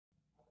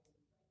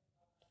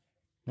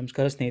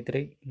ನಮಸ್ಕಾರ ಸ್ನೇಹಿತರೆ,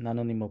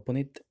 ನಾನು ನಿಮ್ಮ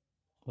Puneeth.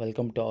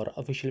 Welcome to our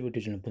official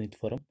YouTube channel Puneeth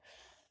forum.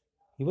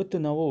 ಇವತ್ತು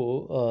ನಾವು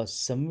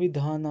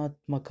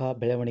ಸಂವಿಧಾನಾತ್ಮಕ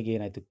ಬೆಳವಣಿಗೆ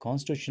ಏನಾಯಿತು,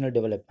 ಕಾನ್ಸ್ಟಿಟ್ಯೂಷನಲ್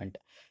ಡೆವಲಪ್ಮೆಂಟ್,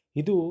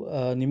 ಇದು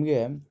ನಿಮಗೆ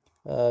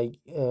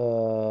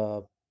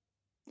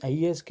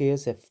IAS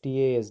KS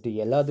FTA SD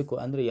ಎಲ್ಲದಕ್ಕೂ,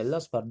 ಅಂದರೆ ಎಲ್ಲ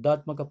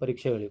ಸ್ಪರ್ಧಾತ್ಮಕ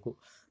ಪರೀಕ್ಷೆಗಳಿಗೂ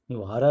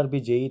ನೀವು RRB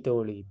JE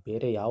ತಗೊಳ್ಳಿ,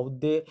 ಬೇರೆ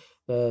ಯಾವುದೇ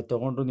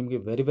ತೊಗೊಂಡ್ರು ನಿಮಗೆ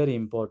ವೆರಿ ವೆರಿ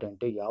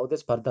ಇಂಪಾರ್ಟೆಂಟು. ಯಾವುದೇ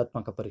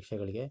ಸ್ಪರ್ಧಾತ್ಮಕ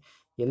ಪರೀಕ್ಷೆಗಳಿಗೆ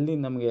ಎಲ್ಲಿ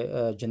ನಮಗೆ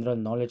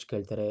ಜನರಲ್ ನಾಲೆಡ್ಜ್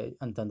ಕೇಳ್ತಾರೆ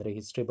ಅಂತಂದರೆ,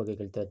 ಹಿಸ್ಟ್ರಿ ಬಗ್ಗೆ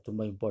ಕೇಳ್ತಾರೆ, ತುಂಬ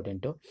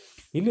ಇಂಪಾರ್ಟೆಂಟು.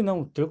 ಇಲ್ಲಿ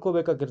ನಾವು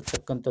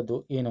ತಿಳ್ಕೊಬೇಕಾಗಿರ್ತಕ್ಕಂಥದ್ದು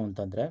ಏನು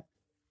ಅಂತಂದರೆ,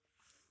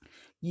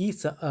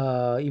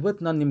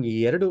 ಇವತ್ತು ನಾನು ನಿಮಗೆ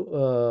ಎರಡು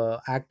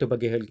ಆ್ಯಕ್ಟ್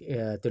ಬಗ್ಗೆ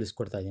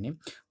ತಿಳಿಸ್ಕೊಡ್ತಾ ಇದ್ದೀನಿ.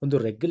 ಒಂದು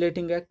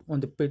ರೆಗ್ಯುಲೇಟಿಂಗ್ ಆ್ಯಕ್ಟ್,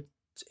 ಒಂದು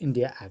ಪಿಟ್ಸ್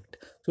ಇಂಡಿಯಾ ಆ್ಯಕ್ಟ್.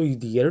 ಸೊ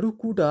ಇದು ಎರಡೂ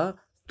ಕೂಡ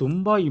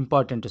ತುಂಬ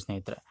ಇಂಪಾರ್ಟೆಂಟು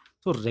ಸ್ನೇಹಿತರೆ.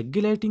 ಸೊ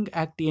ರೆಗ್ಯುಲೇಟಿಂಗ್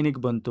ಆ್ಯಕ್ಟ್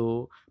ಏನಕ್ಕೆ ಬಂತು,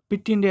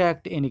 ಪಿಟ್ ಇಂಡಿಯಾ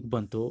ಆ್ಯಕ್ಟ್ ಏನಕ್ಕೆ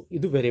ಬಂತು,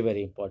 ಇದು ವೆರಿ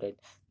ವೆರಿ ಇಂಪಾರ್ಟೆಂಟ್.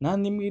 ನಾನು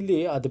ನಿಮಗೆ ಇಲ್ಲಿ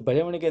ಅದು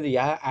ಬೆಳವಣಿಗೆ ಅಂದರೆ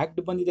ಯಾವ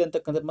ಆ್ಯಕ್ಟ್ ಬಂದಿದೆ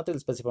ಅಂತಕ್ಕಂಥದ್ದು ಮತ್ತೆ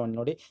ಇಲ್ಲಿ ಸ್ಪೆಸಿಫೈ ಮಾಡಿ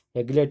ನೋಡಿ.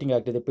 ರೆಗ್ಯುಲೇಟಿಂಗ್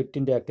ಆ್ಯಕ್ಟ್ ಇದೆ, ಪಿಟ್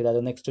ಇಂಡಿಯಾ ಆ್ಯಕ್ಟ್ ಇದೆ,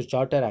 ಅದು next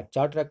charter act.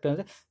 Charter act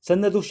ಅಂದರೆ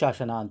ಸನ್ನದು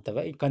ಶಾಸನ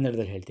ಅಂತವೆ ಈ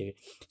ಕನ್ನಡದಲ್ಲಿ ಹೇಳ್ತೀವಿ.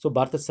 ಸೊ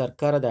ಭಾರತ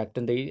ಸರ್ಕಾರದ ಆ್ಯಕ್ಟ್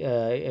ಅಂದರೆ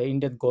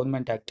Indian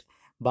government act,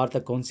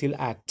 Bharat council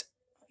act,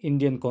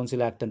 Indian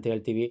council act ಅಂತ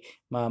ಹೇಳ್ತೀವಿ.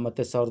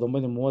 ಮತ್ತು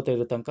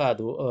 1935 ತನಕ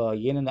ಅದು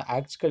ಏನೇನು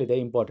ಆ್ಯಕ್ಟ್ಸ್ಗಳಿದೆ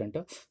ಇಂಪಾರ್ಟೆಂಟು.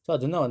 ಸೊ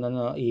ಅದನ್ನು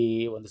ನಾನು ಈ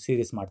ಒಂದು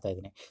ಸೀರೀಸ್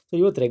ಮಾಡ್ತಾಯಿದ್ದೀನಿ. ಸೊ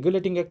ಇವತ್ತು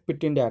regulating act,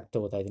 pit India act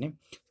ತೊಗೋತಾ ಇದ್ದೀನಿ.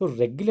 ಸೊ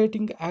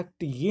ರೆಗ್ಯುಲೇಟಿಂಗ್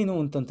ಆ್ಯಕ್ಟ್ ಏನು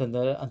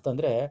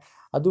ಅಂತಂದರೆ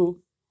ಅದು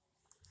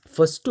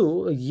ಫಸ್ಟು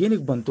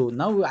ಏನಕ್ಕೆ ಬಂತು,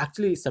 ನಾವು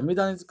ಆ್ಯಕ್ಚುಲಿ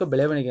ಸಂವಿಧಾನಿಕ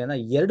ಬೆಳವಣಿಗೆಯನ್ನು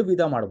ಎರಡು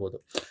ವಿಧ ಮಾಡ್ಬೋದು.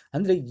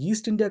 ಅಂದರೆ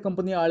ಈಸ್ಟ್ ಇಂಡಿಯಾ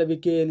ಕಂಪನಿ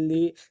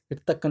ಆಳ್ವಿಕೆಯಲ್ಲಿ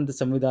ಇರ್ತಕ್ಕಂಥ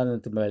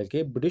ಸಂವಿಧಾನದ ಬೆಳವಣಿಗೆ,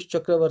 ಬ್ರಿಟಿಷ್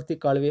ಚಕ್ರವರ್ತಿ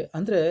ಆಳ್ವಿಕೆ.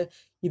 ಅಂದರೆ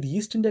ಇದು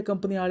ಈಸ್ಟ್ ಇಂಡಿಯಾ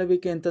ಕಂಪನಿ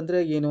ಆಳ್ವಿಕೆ ಅಂತಂದರೆ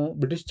ಏನು,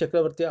 ಬ್ರಿಟಿಷ್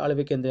ಚಕ್ರವರ್ತಿ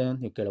ಆಳ್ವಿಕೆ ಅಂದರೆ ಏನು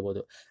ನೀವು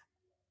ಕೇಳ್ಬೋದು.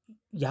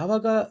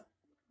 ಯಾವಾಗ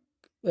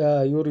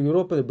ಇವರು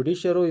ಯುರೋಪದ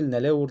ಬ್ರಿಟಿಷರು ಇಲ್ಲಿ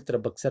ನೆಲೆ ಊರ್ತಾರೆ,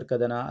 ಬಕ್ಸರ್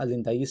ಕದನ,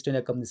 ಅಲ್ಲಿಂದ ಈಸ್ಟ್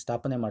ಇಂಡಿಯಾ ಕಂಪನಿ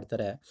ಸ್ಥಾಪನೆ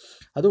ಮಾಡ್ತಾರೆ.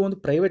 ಅದು ಒಂದು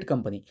private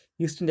company,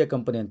 East India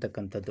company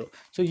ಅಂತಕ್ಕಂಥದ್ದು.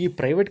 ಸೊ ಈ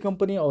ಪ್ರೈವೇಟ್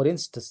ಕಂಪನಿ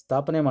ಅವ್ರೇನು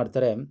ಸ್ಥಾಪನೆ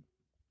ಮಾಡ್ತಾರೆ,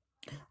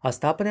 ಆ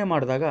ಸ್ಥಾಪನೆ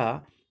ಮಾಡಿದಾಗ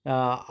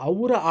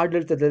ಅವರ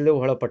ಆಡಳಿತದಲ್ಲೇ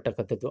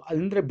ಒಳಪಟ್ಟಕ್ಕಂಥದ್ದು.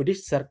 ಅಂದರೆ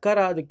ಬ್ರಿಟಿಷ್ ಸರ್ಕಾರ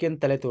ಅದಕ್ಕೇನು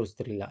ತಲೆ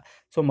ತೋರಿಸ್ತಿರ್ಲಿಲ್ಲ.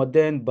 ಸೊ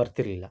ಮಧ್ಯೆ ಏನು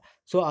ಬರ್ತಿರಲಿಲ್ಲ.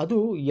 ಸೊ ಅದು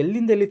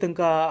ಎಲ್ಲಿಂದ ಎಲ್ಲಿ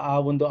ತನಕ ಆ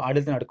ಒಂದು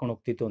ಆಡಳಿತ ನಡ್ಕೊಂಡು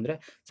ಹೋಗ್ತಿತ್ತು ಅಂದರೆ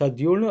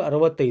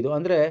 1765.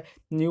 ಅಂದರೆ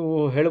ನೀವು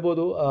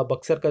ಹೇಳ್ಬೋದು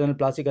ಬಕ್ಸರ್ ಕದನ,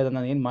 ಪ್ಲಾಸಿ ಕದನ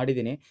ನಾನು ಏನು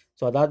ಮಾಡಿದ್ದೀನಿ.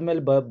 ಸೊ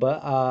ಅದಾದಮೇಲೆ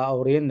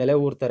ಅವ್ರು ಏನು ನೆಲೆ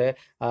ಊರ್ತಾರೆ,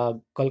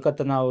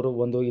 ಕಲ್ಕತ್ತನ ಅವರು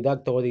ಒಂದು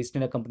ಇದಾಗಿ ತಗೋದು ಈಸ್ಟ್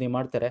ಇಂಡಿಯಾ ಕಂಪ್ನಿ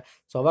ಮಾಡ್ತಾರೆ.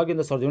 ಸೊ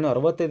ಅವಾಗಿಂದ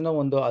 1765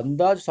 ಒಂದು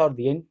ಅಂದಾಜು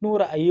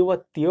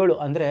 1857,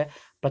 ಅಂದರೆ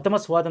ಪ್ರಥಮ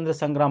ಸ್ವಾತಂತ್ರ್ಯ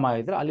ಸಂಗ್ರಾಮ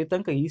ಆಗಿದ್ರೆ ಅಲ್ಲಿ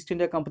ತನಕ ಈಸ್ಟ್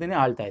ಇಂಡಿಯಾ ಕಂಪ್ನಿನೇ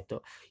ಆಳ್ತಾ ಇತ್ತು.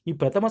 ಈ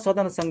ಪ್ರಥಮ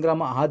ಸ್ವಾತಂತ್ರ್ಯ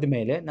ಸಂಗ್ರಾಮ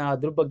ಆದಮೇಲೆ ನಾನು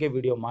ಅದ್ರ ಬಗ್ಗೆ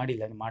ವಿಡಿಯೋ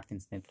ಮಾಡಿಲ್ಲ,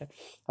 ಮಾಡ್ತೀನಿ ಸ್ನೇಹಿತರೆ.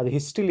 ಅದು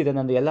ಹಿಸ್ಟ್ರಿಲಿದೆ,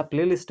 ನಂದು ಎಲ್ಲ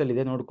ಪ್ಲೇ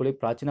ಲಿಸ್ಟಲ್ಲಿದೆ, ನೋಡ್ಕೊಳ್ಳಿ.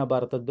 ಪ್ರಾಚೀನ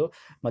ಭಾರತದ್ದು,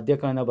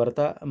 ಮಧ್ಯಕಾಲೀನ ಭಾರತ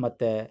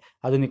ಮತ್ತು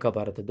ಆಧುನಿಕ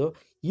ಭಾರತದ್ದು.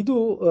 ಇದು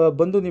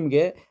ಬಂದು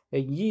ನಿಮಗೆ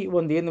ಈ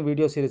ಒಂದು ಏನು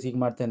ವಿಡಿಯೋ ಸೀರೀಸ್ ಈಗ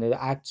ಮಾಡ್ತೇನೆ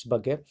ಆ್ಯಕ್ಟ್ಸ್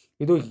ಬಗ್ಗೆ,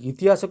 ಇದು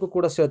ಇತಿಹಾಸಕ್ಕೂ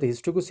ಕೂಡ ಸೇರುತ್ತೆ,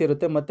 ಹಿಸ್ಟ್ರಿಗೂ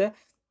ಸೇರುತ್ತೆ. ಮತ್ತು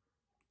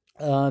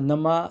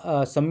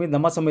ನಮ್ಮ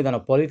ಸಂವಿಧಾನ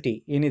ಪಾಲಿಟಿ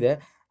ಏನಿದೆ,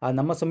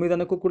 ನಮ್ಮ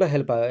ಸಂವಿಧಾನಕ್ಕೂ ಕೂಡ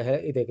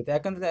ಇದಾಗುತ್ತೆ.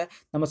 ಯಾಕಂದರೆ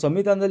ನಮ್ಮ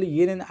ಸಂವಿಧಾನದಲ್ಲಿ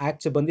ಏನೇನು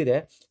ಆ್ಯಕ್ಟ್ಸ್ ಬಂದಿದೆ,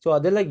 ಸೊ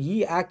ಅದೆಲ್ಲ ಈ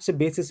ಆ್ಯಕ್ಟ್ಸ್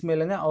ಬೇಸಿಸ್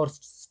ಮೇಲೇ ಅವ್ರು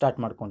ಸ್ಟಾರ್ಟ್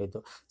ಮಾಡ್ಕೊಂಡಿದ್ದು.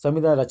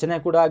 ಸಂವಿಧಾನ ರಚನೆ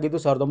ಕೂಡ ಆಗಿದ್ದು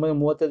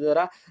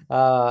 1935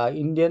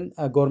 ಇಂಡಿಯನ್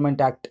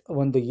ಗೌರ್ಮೆಂಟ್ ಆ್ಯಕ್ಟ್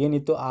ಒಂದು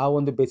ಏನಿತ್ತು, ಆ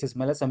ಒಂದು ಬೇಸಿಸ್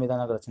ಮೇಲೆ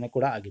ಸಂವಿಧಾನ ರಚನೆ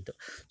ಕೂಡ ಆಗಿತ್ತು.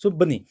 ಸೊ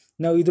ಬನ್ನಿ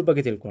ನಾವು ಇದ್ರ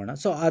ಬಗ್ಗೆ ತಿಳ್ಕೊಳ್ಳೋಣ.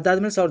 ಸೊ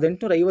ಅದಾದಮೇಲೆ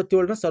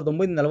 1857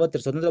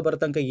 1940 ಸ್ವತಂತ್ರ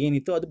ಬರೋ ತನಕ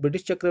ಏನಿತ್ತು, ಅದು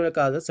ಬ್ರಿಟಿಷ್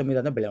ಚಕ್ರವರ್ತಿ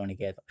ಸಂವಿಧಾನ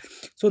ಬೆಳವಣಿಗೆ ಅದು.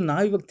 ಸೊ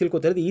ನಾವಿವಾಗ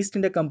ತಿಳ್ಕೊತಾ ಇರೋದು ಈಸ್ಟ್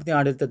ಇಂಡಿಯಾ ಕಂಪ್ನಿ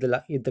ಆಡಳಿತದಲ್ಲ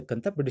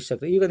ಇದ್ದಕ್ಕಂಥ ಬ್ರಿಟಿಷ್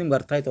ಚಕ್ರ. ಈಗ ನಿಮ್ಗೆ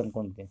ಅರ್ಥ ಆಯಿತು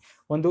ಅಂದ್ಕೊಂಡಿದ್ದೀನಿ.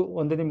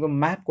 ಒಂದು ನಿಮ್ಗೆ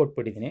ಮ್ಯಾಪ್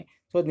ಕೊಟ್ಬಿಟ್ಟಿದ್ದೀನಿ.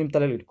 ಸೊ ಅದು ನಿಮ್ಮ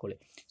ತಲೆಯಲ್ಲಿ ಇಟ್ಕೊಳ್ಳಿ.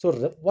 So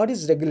what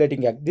is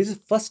regulating act? This is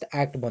first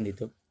act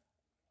ಬಂದಿತ್ತು.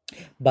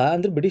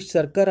 ಅಂದರೆ ಬ್ರಿಟಿಷ್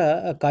ಸರ್ಕಾರ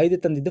ಕಾಯ್ದೆ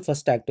ತಂದಿದ್ದು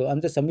ಫಸ್ಟ್ ಆ್ಯಕ್ಟು,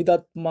 ಅಂದರೆ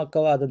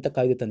ಸಂವಿಧಾತ್ಮಕವಾದಂಥ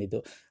ಕಾಯ್ದೆ ತಂದಿದ್ದು.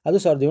 ಅದು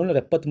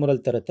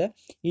 1773 ತರುತ್ತೆ.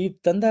 ಈ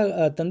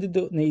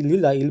ತಂದಿದ್ದು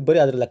ಇಲ್ಲಿ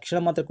ಬರೀ ಅದರ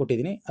ಲಕ್ಷಣ ಮಾತ್ರ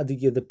ಕೊಟ್ಟಿದ್ದೀನಿ.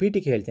 ಅದು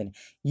ಪೀಠಿಗೆ ಹೇಳ್ತೇನೆ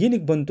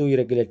ಏನಕ್ಕೆ ಬಂತು ಈ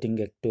ರೆಗ್ಯುಲೇಟಿಂಗ್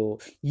ಆ್ಯಕ್ಟು,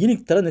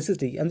 ಏನಕ್ಕೆ ಥರ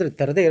ನೆಸೆಸಿಟಿ, ಅಂದರೆ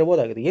ತರದೇ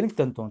ಇರ್ಬೋದಾಗಿದೆ. ಏನಕ್ಕೆ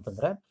ತಂತು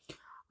ಅಂತಂದರೆ,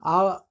 ಆ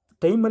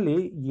ಟೈಮಲ್ಲಿ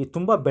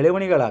ತುಂಬ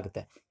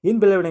ಬೆಳವಣಿಗೆಗಳಾಗುತ್ತೆ. ಏನು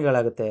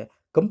ಬೆಳವಣಿಗೆಗಳಾಗುತ್ತೆ?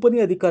 ಕಂಪನಿ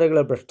ಅಧಿಕಾರಿಗಳ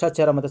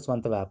ಭ್ರಷ್ಟಾಚಾರ ಮತ್ತು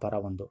ಸ್ವಂತ ವ್ಯಾಪಾರ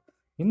ಒಂದು.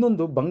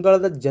 ಇನ್ನೊಂದು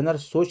ಬಂಗಾಳದ ಜನರ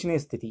ಶೋಷಣೆಯ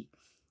ಸ್ಥಿತಿ.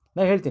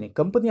 ನಾನು ಹೇಳ್ತೀನಿ,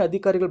 ಕಂಪನಿ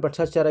ಅಧಿಕಾರಿಗಳ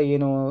ಭ್ರಷ್ಟಾಚಾರ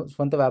ಏನು,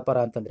 ಸ್ವಂತ ವ್ಯಾಪಾರ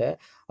ಅಂತಂದರೆ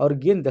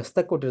ಅವ್ರಿಗೇನು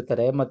ದಸ್ತಕ್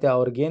ಕೊಟ್ಟಿರ್ತಾರೆ ಮತ್ತು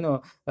ಅವ್ರಿಗೇನು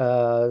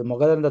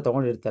ಮೊಗದರಿಂದ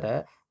ತೊಗೊಂಡಿರ್ತಾರೆ,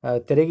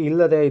 ತೆರಿಗೆ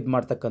ಇಲ್ಲದೆ ಇದು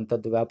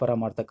ಮಾಡ್ತಕ್ಕಂಥದ್ದು, ವ್ಯಾಪಾರ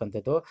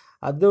ಮಾಡ್ತಕ್ಕಂಥದ್ದು,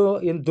 ಅದು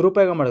ಏನು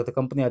ದುರುಪಯೋಗ ಮಾಡುತ್ತೆ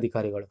ಕಂಪನಿ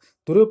ಅಧಿಕಾರಿಗಳು.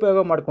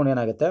 ದುರುಪಯೋಗ ಮಾಡ್ಕೊಂಡು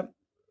ಏನಾಗುತ್ತೆ,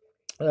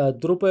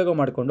 ದುರುಪಯೋಗ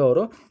ಮಾಡಿಕೊಂಡು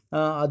ಅವರು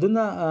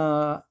ಅದನ್ನು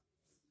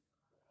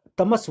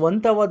ತಮ್ಮ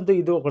ಸ್ವಂತ ಒಂದು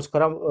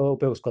ಇದಕ್ಕೋಸ್ಕರ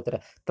ಉಪಯೋಗಿಸ್ಕೋತಾರೆ,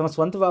 ತಮ್ಮ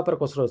ಸ್ವಂತ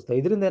ವ್ಯಾಪಾರಕ್ಕೋಸ್ಕರ ಉಪಯೋಗಿಸ್ತಾರೆ.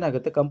 ಇದರಿಂದ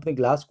ಏನಾಗುತ್ತೆ, ಕಂಪ್ನಿ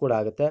ಗ್ಲಾಸ್ ಕೂಡ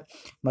ಆಗುತ್ತೆ.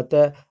 ಮತ್ತು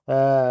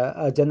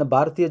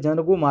ಭಾರತೀಯ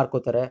ಜನರಿಗೂ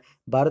ಮಾರ್ಕೋತಾರೆ.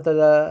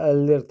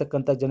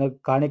 ಭಾರತದಲ್ಲಿರ್ತಕ್ಕಂಥ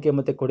ಕಾಣಿಕೆ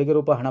ಮತ್ತು ಕೊಡುಗೆ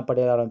ರೂಪ ಹಣ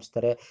ಪಡೆಯಲು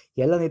ಆರಂಭಿಸ್ತಾರೆ.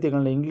 ಎಲ್ಲ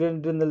ನೀತಿಗಳನ್ನ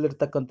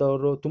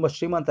ಇಂಗ್ಲೆಂಡ್ನಲ್ಲಿರ್ತಕ್ಕಂಥವ್ರು ತುಂಬ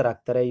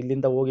ಶ್ರೀಮಂತರಾಗ್ತಾರೆ.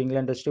 ಇಲ್ಲಿಂದ ಹೋಗಿ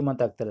ಇಂಗ್ಲೆಂಡಲ್ಲಿ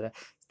ಶ್ರೀಮಂತ ಆಗ್ತಾರೆ,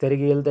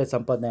 ತೆರಿಗೆ ಇಲ್ಲದೆ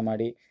ಸಂಪಾದನೆ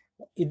ಮಾಡಿ.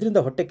 ಇದರಿಂದ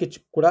ಹೊಟ್ಟೆ ಕಿಚ್ಚು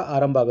ಕೂಡ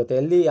ಆರಂಭ ಆಗುತ್ತೆ.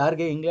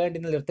 ಯಾರಿಗೆ,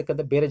 ಇಂಗ್ಲೆಂಡಿನಲ್ಲಿ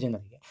ಇರ್ತಕ್ಕಂಥ ಬೇರೆ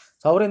ಜನರಿಗೆ.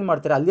 ಸೊ ಅವ್ರೇನು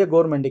ಮಾಡ್ತಾರೆ, ಅಲ್ಲಿಯೇ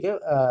ಗೌರ್ಮೆಂಟಿಗೆ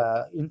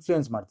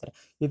ಇನ್ಫ್ಲೂಯೆನ್ಸ್ ಮಾಡ್ತಾರೆ,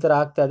 ಈ ಥರ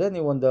ಆಗ್ತಾ ಇದೆ,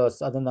 ನೀವು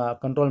ಅದನ್ನು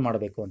ಕಂಟ್ರೋಲ್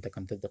ಮಾಡಬೇಕು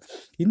ಅಂತಕ್ಕಂಥದ್ದು.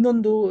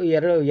 ಇನ್ನೊಂದು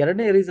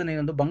ಎರಡನೇ ರೀಸನ್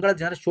ಏನೊಂದು, ಬಂಗಾಳ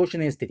ಜನರ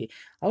ಶೋಷಣೆಯ ಸ್ಥಿತಿ.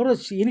 ಅವರ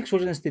ಏನಕ್ಕೆ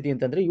ಶೋಷಣೆಯ ಸ್ಥಿತಿ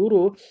ಅಂತಂದರೆ, ಇವರು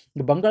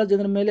ಬಂಗಾಳ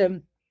ಜನರ ಮೇಲೆ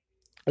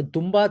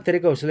ತುಂಬ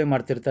ತೆರಿಗೆ ವಸೂಲಿ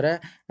ಮಾಡ್ತಿರ್ತಾರೆ.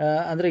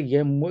 ಅಂದರೆ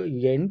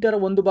 8ರ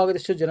 1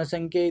 ಭಾಗದಷ್ಟು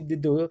ಜನಸಂಖ್ಯೆ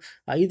ಇದ್ದಿದ್ದು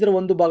 5ರ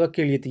 1 ಭಾಗಕ್ಕೆ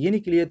ಇಳಿಯುತ್ತೆ.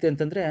 ಏನಕ್ಕೆ ಇಳಿಯುತ್ತೆ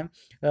ಅಂತಂದರೆ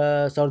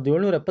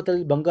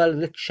 1770ರಲ್ಲಿ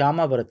ಬಂಗಾಳದಲ್ಲಿ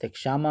ಕ್ಷಾಮ ಬರುತ್ತೆ.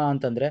 ಕ್ಷಾಮ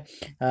ಅಂತಂದರೆ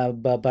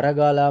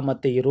ಬರಗಾಲ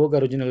ಮತ್ತು ಈ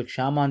ರೋಗ ರುಜಿನಗಳು,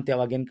 ಕ್ಷಾಮ ಅಂತ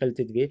ಅವಾಗೇನು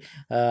ಕಲ್ತಿದ್ವಿ,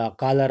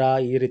 ಕಾಲರ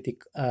ಈ ರೀತಿ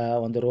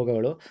ಒಂದು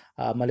ರೋಗಗಳು,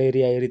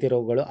 ಮಲೇರಿಯಾ ಈ ರೀತಿ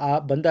ರೋಗಗಳು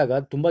ಬಂದಾಗ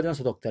ತುಂಬ ಜನ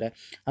ಸತ್ತೋಗ್ತಾರೆ.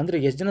 ಅಂದರೆ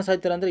ಎಷ್ಟು ಜನ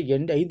ಸಾಯ್ತಾರೆ ಅಂದರೆ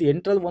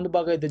 8ರಲ್ಲಿ 1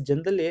 ಭಾಗ ಇದ್ದ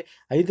ಜನದಲ್ಲಿ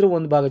 5ರ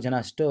 1 ಭಾಗ ಜನ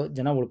ಅಷ್ಟು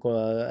ಜನ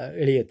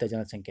ಇಳಿಯುತ್ತೆ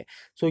ಜನಸಂಖ್ಯೆ.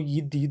 ಸೊ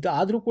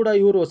ಇದಾದರೂ ಕೂಡ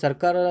ಇವರು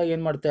ಸರ್ಕಾರ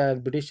ಏನು ಮಾಡುತ್ತೆ,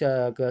 ಬ್ರಿಟಿಷ್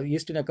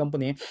ಈಸ್ಟ್ ಇಂಡಿಯಾ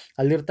ಕಂಪನಿ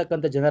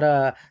ಅಲ್ಲಿರ್ತಕ್ಕಂಥ ಜನರ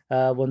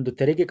ಒಂದು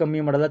ತೆರಿಗೆ ಕಮ್ಮಿ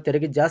ಮಾಡಲ್ಲ,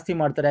 ತೆರಿಗೆ ಜಾಸ್ತಿ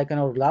ಮಾಡ್ತಾರೆ.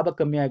 ಯಾಕಂದರೆ ಅವ್ರ ಲಾಭ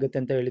ಕಮ್ಮಿ ಆಗುತ್ತೆ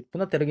ಅಂತ ಹೇಳಿ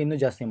ಪುನಃ ತೆರಿಗೆ ಇನ್ನೂ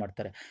ಜಾಸ್ತಿ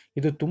ಮಾಡ್ತಾರೆ.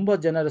 ಇದು ತುಂಬ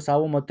ಜನರ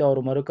ಸಾವು ಮತ್ತು ಅವ್ರ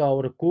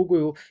ಅವರ ಕೂಗು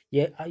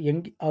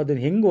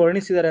ಅದನ್ನು ಹೆಂಗೆ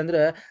ವರ್ಣಿಸಿದ್ದಾರೆ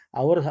ಅಂದರೆ,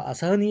 ಅವರ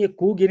ಅಸಹನೀಯ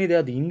ಕೂಗೇನಿದೆ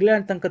ಅದು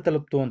ಇಂಗ್ಲೆಂಡ್ ತನಕ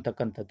ತಲುಪ್ತು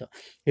ಅಂತಕ್ಕಂಥದ್ದು.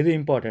 ಇದು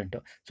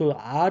ಇಂಪಾರ್ಟೆಂಟು. ಸೊ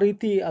ಆ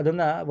ರೀತಿ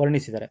ಅದನ್ನು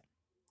ವರ್ಣಿಸಿದ್ದಾರೆ.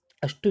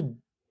 ಅಷ್ಟು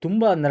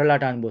ತುಂಬ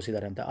ನರಳಾಟ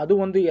ಅನುಭವಿಸಿದ್ದಾರೆ ಅಂತ. ಅದು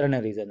ಒಂದು 2ನೇ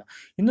ರೀಸನ್.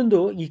 ಇನ್ನೊಂದು,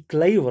 ಈ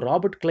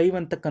ರಾಬರ್ಟ್ ಕ್ಲೈವ್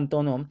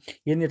ಅಂತಕ್ಕಂಥವನು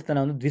ಏನಿರ್ತಾನೆ,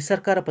 ಅವನು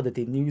ದ್ವಿಸರ್ಕಾರ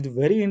ಪದ್ಧತಿ, ನೀವು ಇದು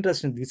ವೆರಿ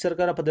ಇಂಟ್ರೆಸ್ಟಿಂಗ್.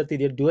 ದ್ವಿಸರ್ಕಾರ ಪದ್ಧತಿ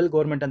ಇದೆ, ಡ್ಯುಯಲ್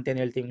ಗೌರ್ಮೆಂಟ್ ಅಂತ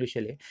ಏನು ಹೇಳ್ತೀವಿ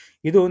ಇಂಗ್ಲೀಷಲ್ಲಿ.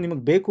 ಇದು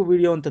ನಿಮಗೆ ಬೇಕು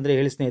ವಿಡಿಯೋ ಅಂತಂದರೆ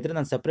ಹೇಳಿ ಸ್ನೇಹಿತರೆ,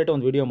 ನಾನು ಸಪ್ರೇಟ್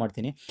ಒಂದು ವಿಡಿಯೋ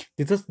ಮಾಡ್ತೀನಿ.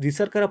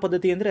 ದ್ವಿಸರ್ಕಾರ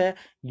ಪದ್ಧತಿ ಅಂದರೆ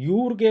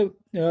ಇವ್ರಿಗೆ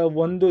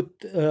ಒಂದು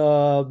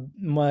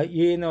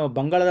ಏನು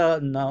ಬಂಗಾಳದ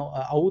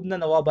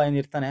ಔದ್ನ ನವಾಬ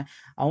ಏನಿರ್ತಾನೆ,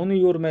 ಅವನು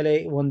ಇವ್ರ ಮೇಲೆ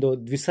ಒಂದು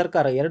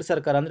ದ್ವಿಸರ್ಕಾರ, 2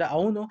 ಸರ್ಕಾರ ಅಂದರೆ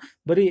ಅವನು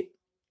ಬರೀ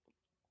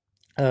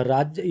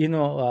ರಾಜ್ಯ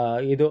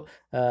ಇದು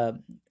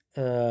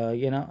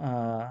ಏನೋ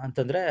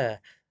ಅಂತಂದರೆ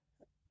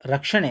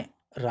ರಕ್ಷಣೆ,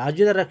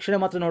 ರಾಜ್ಯದ ರಕ್ಷಣೆ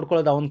ಮಾತ್ರ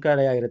ನೋಡ್ಕೊಳ್ಳೋದು ಅವನ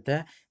ಕಡೆ ಆಗಿರುತ್ತೆ,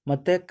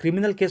 ಮತ್ತು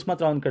ಕ್ರಿಮಿನಲ್ ಕೇಸ್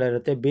ಮಾತ್ರ ಅವನ ಕಡೆ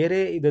ಇರುತ್ತೆ. ಬೇರೆ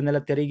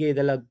ಇದನ್ನೆಲ್ಲ ತೆರಿಗೆ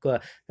ಇದೆಲ್ಲ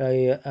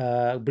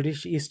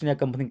ಬ್ರಿಟಿಷ್ ಈಸ್ಟ್ ಇಂಡಿಯಾ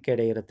ಕಂಪನಿ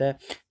ಕಡೆ ಇರುತ್ತೆ.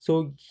 ಸೊ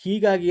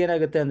ಹೀಗಾಗಿ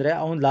ಏನಾಗುತ್ತೆ ಅಂದರೆ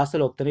ಅವನು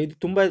ಲಾಸಲ್ಲಿ ಹೋಗ್ತಾನೆ. ಇದು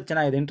ತುಂಬ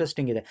ಚೆನ್ನಾಗಿದೆ,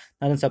 ಇಂಟ್ರೆಸ್ಟಿಂಗ್ ಇದೆ.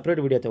 ನಾನು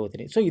ಸಪ್ರೇಟ್ ವಿಡಿಯೋ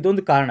ತಗೋತೀನಿ. ಸೊ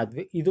ಇದೊಂದು ಕಾರಣ.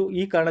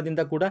 ಈ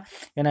ಕಾರಣದಿಂದ ಕೂಡ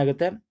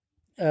ಏನಾಗುತ್ತೆ,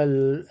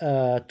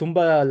 ತುಂಬ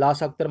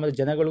ಲಾಸ್ ಆಗ್ತಾರೆ ಮತ್ತು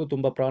ಜನಗಳಿಗೂ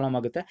ತುಂಬ ಪ್ರಾಬ್ಲಮ್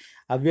ಆಗುತ್ತೆ.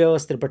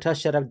 ಅವ್ಯವಸ್ಥೆ,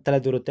 ಭ್ರಷ್ಟಾಚಾರ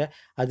ತಲೆದೂರುತ್ತೆ.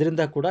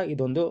 ಅದರಿಂದ ಕೂಡ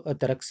ಇದೊಂದು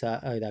ತೆರಕ್ಕೆ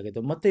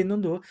ಇದಾಗಿದ್ದು. ಮತ್ತು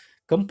ಇನ್ನೊಂದು,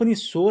 ಕಂಪನಿ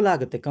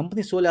ಸೋಲಾಗುತ್ತೆ.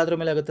 ಕಂಪನಿ ಸೋಲು ಯಾವುದ್ರ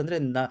ಮೇಲೆ ಆಗುತ್ತೆ ಅಂದರೆ,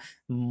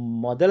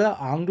 ಮೊದಲ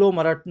ಆಂಗ್ಲೋ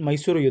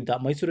ಮೈಸೂರು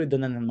ಯುದ್ಧ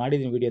ನಾನು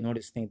ಮಾಡಿದ್ದೀನಿ, ವಿಡಿಯೋ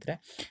ನೋಡಿ ಸ್ನೇಹಿತರೆ,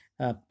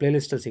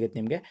 ಪ್ಲೇಲಿಸ್ಟಲ್ಲಿ ಸಿಗುತ್ತೆ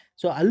ನಿಮಗೆ.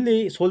 ಸೊ ಅಲ್ಲಿ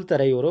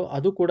ಸೋಲ್ತಾರೆ ಇವರು.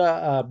 ಅದು ಕೂಡ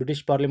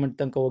ಬ್ರಿಟಿಷ್ ಪಾರ್ಲಿಮೆಂಟ್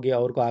ತನಕ ಹೋಗಿ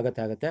ಅವ್ರಿಗೂ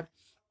ಆಗುತ್ತೆ.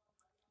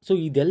 ಸೊ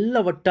ಇದೆಲ್ಲ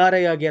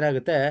ಒಟ್ಟಾರೆಯಾಗಿ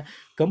ಏನಾಗುತ್ತೆ,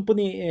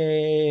 ಕಂಪನಿ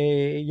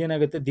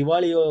ಏನಾಗುತ್ತೆ,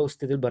 ದಿವಾಳಿ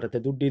ಸ್ಥಿತಿಲಿ ಬರುತ್ತೆ.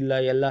 ದುಡ್ಡಿಲ್ಲ,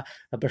 ಎಲ್ಲ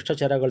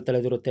ಭ್ರಷ್ಟಾಚಾರಗಳು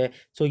ತಲೆದಿರುತ್ತೆ.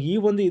 ಸೊ ಈ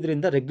ಒಂದು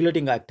ಇದರಿಂದ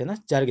ರೆಗ್ಯುಲೇಟಿಂಗ್ ಆ್ಯಕ್ಟನ್ನು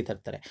ಜಾರಿಗೆ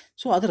ತರ್ತಾರೆ.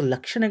 ಸೊ ಅದರ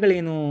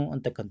ಲಕ್ಷಣಗಳೇನು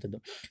ಅಂತಕ್ಕಂಥದ್ದು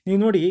ನೀವು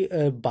ನೋಡಿ.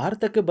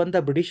 ಭಾರತಕ್ಕೆ ಬಂದ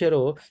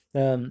ಬ್ರಿಟಿಷರು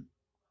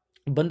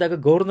ಬಂದಾಗ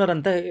ಗವರ್ನರ್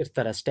ಅಂತ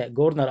ಇರ್ತಾರೆ ಅಷ್ಟೇ,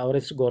 ಗವರ್ನರ್, ಅವರ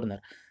ಹೆಸರು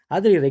ಗವರ್ನರ್.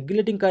 ಆದರೆ ಈ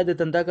ರೆಗ್ಯುಲೇಟಿಂಗ್ ಕಾಯ್ದೆ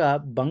ತಂದಾಗ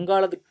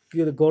ಬಂಗಾಳದ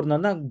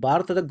ಗವರ್ನರ್ನ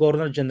ಭಾರತದ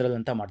ಗವರ್ನರ್ ಜನರಲ್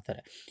ಅಂತ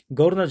ಮಾಡ್ತಾರೆ.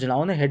 ಗವರ್ನರ್ ಜನರಲ್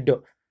ಅವನೇ ಹೆಡ್ಡು.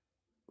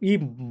 ಈ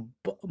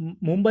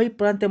ಮುಂಬೈ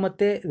ಪ್ರಾಂತ್ಯ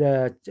ಮತ್ತು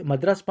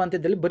ಮದ್ರಾಸ್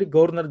ಪ್ರಾಂತ್ಯದಲ್ಲಿ ಬರೀ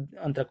ಗವರ್ನರ್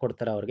ಅಂತ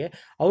ಕೊಡ್ತಾರೆ ಅವ್ರಿಗೆ.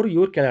 ಅವರು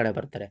ಇವ್ರ ಕೆಳಗಡೆ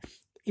ಬರ್ತಾರೆ.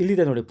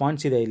 ಇಲ್ಲಿದೆ ನೋಡಿ,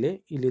 ಪಾಯಿಂಟ್ಸ್ ಇದೆ,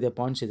 ಇಲ್ಲಿದೆ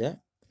ಪಾಯಿಂಟ್ಸ್ ಇದೆ,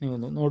 ನೀವು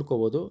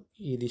ನೋಡ್ಕೋಬೋದು.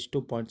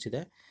 ಇದಿಷ್ಟು ಪಾಯಿಂಟ್ಸ್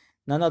ಇದೆ.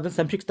 ನಾನು ಅದನ್ನು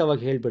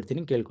ಸಂಕ್ಷಿಪ್ತವಾಗಿ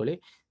ಹೇಳ್ಬಿಡ್ತೀನಿ, ಕೇಳ್ಕೊಳ್ಳಿ.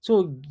 ಸೊ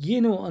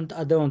ಏನು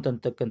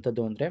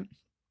ಅಂತಕ್ಕಂಥದ್ದು ಅಂದರೆ,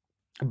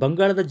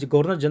 ಬಂಗಾಳದ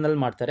ಗವರ್ನರ್ ಜನರಲ್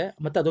ಮಾಡ್ತಾರೆ,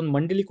 ಮತ್ತು ಅದೊಂದು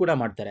ಮಂಡಳಿ ಕೂಡ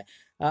ಮಾಡ್ತಾರೆ.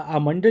 ಆ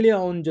ಮಂಡಳಿ,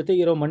 ಅವನ ಜೊತೆ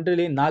ಇರೋ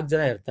ಮಂಡಳಿ 4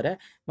 ಜನ ಇರ್ತಾರೆ.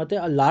 ಮತ್ತು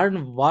ಆ ಲಾರ್ಡ್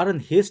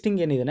ವಾರನ್ ಹೇಸ್ಟಿಂಗ್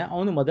ಏನಿದ್ದಾನೆ,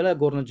 ಅವನು ಮೊದಲ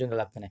ಗವರ್ನರ್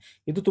ಜನರಲ್ ಆಗ್ತಾನೆ.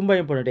 ಇದು ತುಂಬ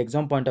important,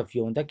 exam point of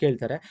view ಅಂತ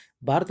ಕೇಳ್ತಾರೆ.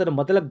 ಭಾರತದ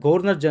ಮೊದಲ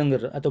ಗವರ್ನರ್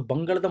ಜನರಲ್ ಅಥವಾ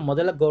ಬಂಗಾಳದ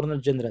ಮೊದಲ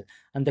ಗವರ್ನರ್ ಜನರಲ್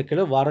ಅಂತ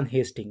ಕೇಳೋ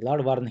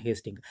ಲಾರ್ಡ್ ವಾರನ್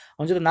ಹೇಸ್ಟಿಂಗ್.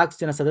 ಅವನ ಜೊತೆ 4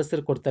 ಜನ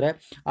ಸದಸ್ಯರು ಕೊಡ್ತಾರೆ.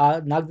 ಆ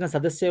 4 ಜನ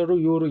ಸದಸ್ಯರು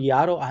ಇವರು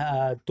ಯಾರೋ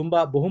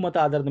ತುಂಬ ಬಹುಮತ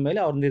ಆಧಾರದ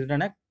ಮೇಲೆ ಅವ್ರ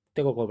ನಿರ್ಣಯ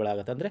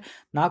ತೆಗೆದುಕೊಳ್ಳಾಗುತ್ತೆ. ಅಂದರೆ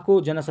 4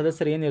 ಜನ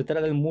ಸದಸ್ಯರು ಏನಿರ್ತಾರೆ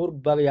ಅದರಲ್ಲಿ 3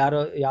 ಭಾಗ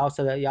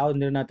ಯಾವ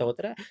ನಿರ್ಣಯ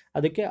ತಗೋತಾರೆ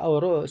ಅದಕ್ಕೆ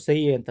ಅವರು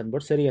ಸರಿ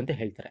ಅಂತ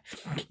ಹೇಳ್ತಾರೆ.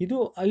 ಇದು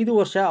 5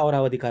 ವರ್ಷ ಅವರ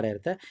ಅಧಿಕಾರ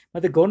ಇರುತ್ತೆ.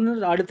 ಮತ್ತು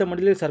ಗವರ್ನರ್ ಆಡಳಿತ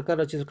ಮಂಡಳಿ ಸರ್ಕಾರ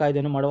ರಚಿಸುವ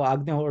ಕಾಯ್ದೆಯನ್ನು ಮಾಡುವ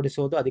ಆಜ್ಞೆ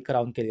ಹೊರಡಿಸುವುದು ಅಧಿಕಾರ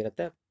ಅವನ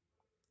ಕೈಲಿರುತ್ತೆ.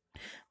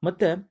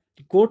 ಮತ್ತು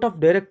ಕೋರ್ಟ್ ಆಫ್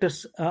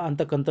ಡೈರೆಕ್ಟರ್ಸ್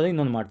ಅಂತಕ್ಕಂಥದ್ದು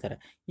ಇನ್ನೊಂದು ಮಾಡ್ತಾರೆ.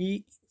 ಈ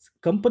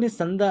ಕಂಪನಿ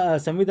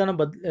ಸಂವಿಧಾನ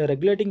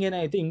ರೆಗ್ಯುಲೇಟಿಂಗ್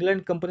ಏನಾಯಿತು,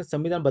 ಇಂಗ್ಲೆಂಡ್ ಕಂಪನಿ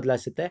ಸಂವಿಧಾನ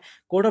ಬದಲಾಯಿಸುತ್ತೆ.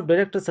 ಕೋರ್ಟ್ ಆಫ್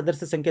ಡೈರೆಕ್ಟರ್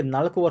ಸದಸ್ಯ ಸಂಖ್ಯೆ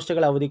 4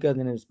 ವರ್ಷಗಳ ಅವಧಿಗೆ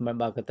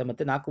ಆಗುತ್ತೆ.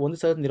 ಮತ್ತು 1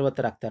 ಸಲ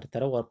ನಿರ್ವಹಿತರಾಗ್ತಾ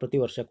ಇರ್ತಾರೆ ಪ್ರತಿ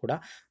ವರ್ಷ ಕೂಡ.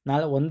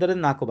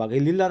 1ರಿಂದ 4 ಭಾಗ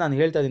ಇಲ್ಲಿಲ್ಲ, ನಾನು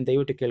ಹೇಳ್ತಾ ಇದ್ದೀನಿ,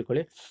 ದಯವಿಟ್ಟು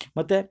ಕೇಳ್ಕೊಳ್ಳಿ.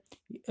 ಮತ್ತು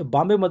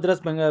ಬಾಂಬೆ,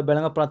 ಮದ್ರಾಸ್,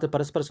 ಬೆಳಗಾಂ ಪ್ರಾಂತ್ಯ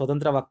ಪರಸ್ಪರ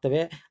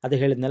ಸ್ವತಂತ್ರವಾಗ್ತವೆ. ಅದೇ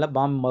ಹೇಳಿದ್ನಲ್ಲ,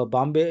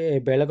 ಬಾಂಬೆ,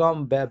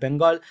 ಬೆಳಗಾಂ,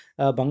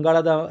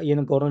 ಬಂಗಾಳದ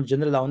ಏನು ಗವರ್ನರ್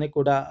ಜನರಲ್ ಅವನೇ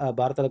ಕೂಡ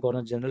ಭಾರತದ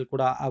ಗವರ್ನರ್ ಜನರಲ್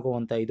ಕೂಡ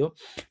ಆಗುವಂಥ ಇದು.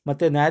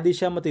 ಮತ್ತು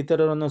ನ್ಯಾಯಾಧೀಶ ಮತ್ತು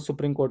ಇತರರನ್ನು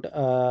ಸುಪ್ರೀಂ ಕೋರ್ಟ್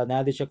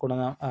ನ್ಯಾಯಾಧೀಶ ಕೂಡ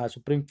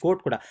ಸುಪ್ರೀಂ ಕೋರ್ಟ್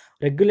ಕೂಡ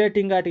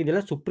ರೆಗ್ಯುಲೇಟಿಂಗ್ ಆ್ಯಕ್ಟ್ ಇದೆಲ್ಲ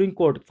supreme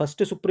court,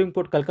 first supreme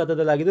court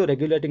ಕಲ್ಕತ್ತಾದಲ್ಲಿ ಆಗಿದ್ದು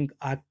ರೆಗ್ಯುಲೇಟಿಂಗ್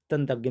ಆ್ಯಕ್ಟ್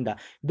ಅಂತಕ್ಕಿಂತ.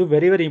 ಇದು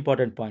ವೆರಿ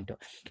ಇಂಪಾರ್ಟೆಂಟ್ ಪಾಯಿಂಟು.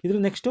 ಇದ್ರ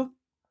ನೆಕ್ಸ್ಟು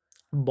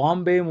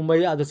ಬಾಂಬೆ, ಮುಂಬೈ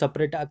ಅದು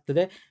ಸಪ್ರೇಟ್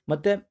ಆಗ್ತದೆ.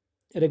 ಮತ್ತು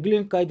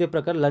ರೆಗ್ಯುಲೇಟಿಂಗ್ ಕಾಯ್ದೆ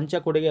ಪ್ರಕಾರ ಲಂಚ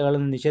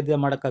ಕೊಡುಗೆಗಳನ್ನು ನಿಷೇಧ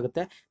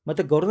ಮಾಡೋಕ್ಕಾಗುತ್ತೆ.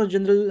 ಮತ್ತು ಗವರ್ನರ್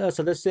ಜನರಲ್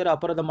ಸದಸ್ಯರು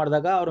ಅಪರಾಧ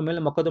ಮಾಡಿದಾಗ ಅವ್ರ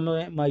ಮೇಲೆ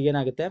ಮೊಕದ್ದಮೆ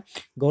ಏನಾಗುತ್ತೆ,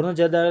 ಗವರ್ನರ್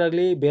ಜನರಲ್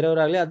ಆಗಲಿ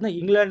ಬೇರೆಯವರಾಗಲಿ ಅದನ್ನ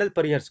ಇಂಗ್ಲೆಂಡಲ್ಲಿ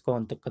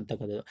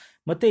ಪರಿಹರಿಸ್ಕೊಂತಕ್ಕಂಥದ್ದು.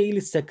 ಮತ್ತು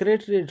ಇಲ್ಲಿ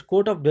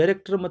ಕೋರ್ಟ್ ಆಫ್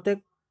ಡೈರೆಕ್ಟರ್ ಮತ್ತು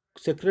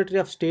ಸೆಕ್ರೆಟರಿ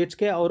ಆಫ್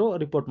ಸ್ಟೇಟ್ಸ್ಗೆ ಅವರು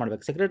ರಿಪೋರ್ಟ್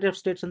ಮಾಡಬೇಕು. ಸೆಕ್ರೆಟರಿ ಆಫ್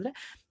ಸ್ಟೇಟ್ಸ್ ಅಂದರೆ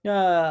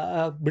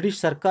ಬ್ರಿಟಿಷ್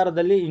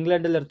ಸರ್ಕಾರದಲ್ಲಿ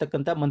ಇಂಗ್ಲೆಂಡಲ್ಲಿ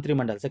ಇರ್ತಕ್ಕಂಥ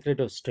ಮಂತ್ರಿಮಂಡಲ,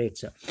 ಸೆಕ್ರೆಟರಿ ಆಫ್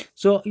ಸ್ಟೇಟ್ಸ್.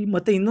 ಸೊ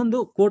ಮತ್ತು ಇನ್ನೊಂದು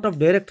ಕೋರ್ಟ್ ಆಫ್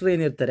ಡೈರೆಕ್ಟರ್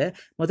ಏನಿರ್ತಾರೆ,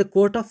 ಮತ್ತು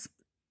ಕೋರ್ಟ್ ಆಫ್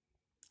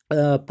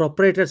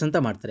ಪ್ರೊಪ್ರೈಟರ್ಸ್ ಅಂತ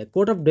ಮಾಡ್ತಾರೆ.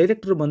 ಕೋರ್ಟ್ ಆಫ್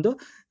ಡೈರೆಕ್ಟರ್ ಬಂದು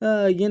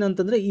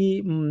ಏನಂತಂದರೆ ಈ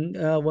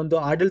ಒಂದು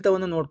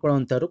ಆಡಳಿತವನ್ನು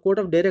ನೋಡ್ಕೊಳ್ಳೋವಂಥವ್ರು.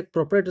 ಕೋರ್ಟ್ ಆಫ್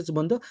ಪ್ರೊಪ್ರೈಟರ್ಸ್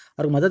ಬಂದು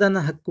ಅವ್ರಿಗೆ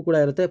ಮತದಾನ ಹಕ್ಕು ಕೂಡ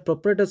ಇರುತ್ತೆ.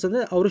 ಪ್ರೊಪ್ರೈಟರ್ಸ್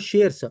ಅಂದರೆ ಅವರು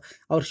ಶೇರ್ಸ್,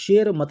 ಅವ್ರ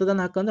ಶೇರ್ ಮತದಾನ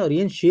ಹಕ್ಕು ಅಂದರೆ ಅವ್ರು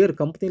ಏನು ಶೇರ್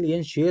ಕಂಪ್ನಿಯಲ್ಲಿ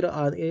ಏನು ಶೇರ್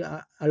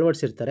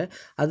ಅಳವಡಿಸಿರ್ತಾರೆ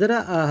ಅದರ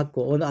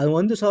ಹಕ್ಕು. ಒಂದು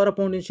 1,000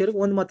 ಪೌಂಡಿನ ಶೇರ್ಗೆ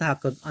ಒಂದು ಮತ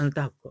ಹಾಕೋದು ಅಂತ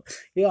ಹಕ್ಕು.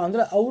 ಈಗ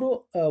ಅಂದರೆ ಅವರು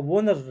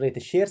ಓನರ್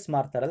ರೀತಿ ಶೇರ್ಸ್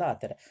ಮಾರ್ತಾರಲ್ಲ ಆ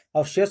ಥರ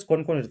ಅವ್ರು ಶೇರ್ಸ್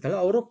ಕೊಂಡ್ಕೊಂಡಿರ್ತಾರೆ,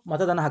 ಅವರು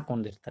ಮತದಾನ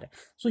ಹಾಕ್ಕೊಂಡಿರ್ತಾರೆ.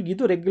 ಸೊ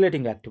ಇದು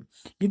ರೆಗ್ಯುಲೇಟಿಂಗ್ ಆ್ಯಕ್ಟು.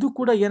 ಇದು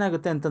ಕೂಡ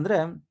ಏನಾಗುತ್ತೆ ಅಂತಂದರೆ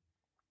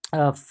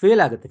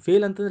ಫೇಲ್ ಆಗುತ್ತೆ.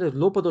 ಫೇಲ್ ಅಂತಂದರೆ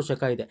ಲೋಪದೋಷ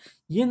ಕಾಯ್ದೆ.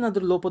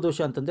 ಏನಾದರೂ ಲೋಪದೋಷ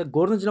ಅಂತಂದರೆ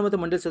ಗೌರ್ನರ್ ಜನರಲ್ ಮತ್ತು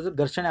ಮಂಡಳಿ ಸದಸ್ಯರು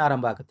ಘರ್ಷಣೆ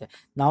ಆರಂಭ ಆಗುತ್ತೆ.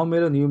 ನಾವು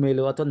ಮೇಲೂ ನೀವು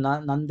ಮೇಲೂ ಅಥವಾ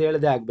ನಂದು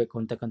ಹೇಳದೇ ಆಗಬೇಕು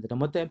ಅಂತಕ್ಕಂಥದ್ದು.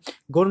 ಮತ್ತು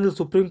ಗೌರ್ನರ್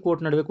ಸುಪ್ರೀಂ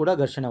ಕೋರ್ಟ್ ನಡುವೆ ಕೂಡ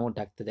ಘರ್ಷಣೆ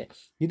ಉಂಟಾಗ್ತದೆ.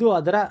 ಇದು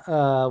ಅದರ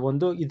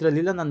ಒಂದು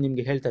ಇದರಲ್ಲಿಲ್ಲ. ನಾನು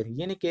ನಿಮಗೆ ಹೇಳ್ತಾ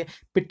ಇದ್ದೀನಿ ಏನಕ್ಕೆ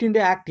ಪಿಟ್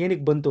ಇಂಡಿಯಾ ಆ್ಯಕ್ಟ್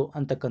ಏನಕ್ಕೆ ಬಂತು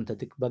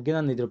ಅಂತಕ್ಕಂಥದ್ದಕ್ಕೆ ಬಗ್ಗೆ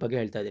ನಾನು ಇದ್ರ ಬಗ್ಗೆ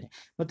ಹೇಳ್ತಾ ಇದ್ದೀನಿ.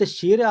 ಮತ್ತು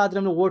ಷೇರೆ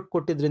ಆದ್ರ ಮೇಲೆ ಓಟ್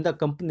ಕೊಟ್ಟಿದ್ದರಿಂದ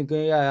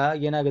ಕಂಪ್ನಿಗೆ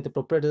ಏನಾಗುತ್ತೆ,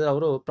 ಪ್ರೊಪ್ರೈಟರ್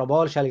ಅವರು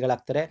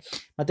ಪ್ರಭಾವಶಾಲಿಗಳಾಗ್ತಾರೆ.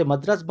 ಮತ್ತು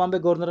ಮದ್ರಾಸ್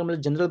ಬಾಂಬೆ ಗವರ್ನರ್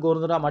ಮೇಲೆ ಜನರಲ್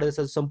ಗವರ್ನರ್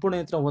ಮಾಡಿದ ಸಂಪೂರ್ಣ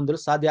ನಿಯಂತ್ರಣ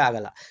ಹೊಂದಲು ಸಾಧ್ಯ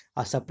ಆಗಲ್ಲ.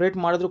 ಆ ಸಪ್ರೇಟ್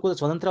ಮಾಡಿದ್ರು ಕೂಡ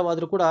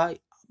ಸ್ವತಂತ್ರವಾದರೂ ಕೂಡ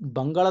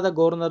ಬಂಗಾಳದ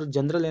ಗವರ್ನರ್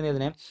ಜನರಲ್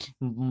ಏನಿದೆ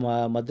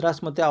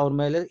ಮದ್ರಾಸ್ ಮತ್ತು ಅವ್ರ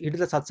ಮೇಲೆ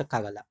ಹಿಡಿತ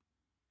ಸಾಧಿಸೋಕ್ಕಾಗಲ್ಲ.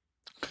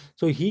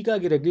 ಸೊ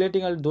ಹೀಗಾಗಿ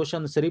ರೆಗ್ಯುಲೇಟಿಂಗ್ ಅಲ್ಲಿ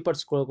ದೋಷವನ್ನು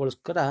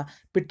ಸರಿಪಡಿಸ್ಕೊಳ್ಳೋಕ್ಕೋಸ್ಕರ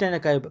ಪಿಟ್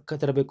ಇಂಡಿಯಾ ಕಾಯ್ದೆ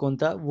ತರಬೇಕು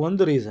ಅಂತ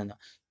ಒಂದು ರೀಸನ್.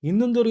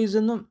 ಇನ್ನೊಂದು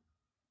ರೀಸನ್ನು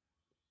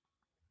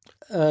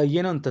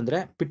ಏನು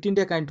ಅಂತಂದರೆ ಪಿಟ್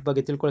ಇಂಡಿಯಾ ಕಾಯಿಂಟ್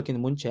ಬಗ್ಗೆ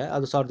ತಿಳ್ಕೊಳ್ಳೋಕ್ಕಿಂತ ಮುಂಚೆ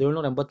ಅದು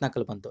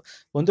 1784 ಬಂತು.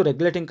 ಒಂದು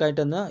ರೆಗ್ಯುಲೇಟಿಂಗ್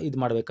ಕಾಯಿಂಟನ್ನು ಇದು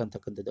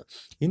ಮಾಡಬೇಕಂತಕ್ಕಂಥದ್ದು.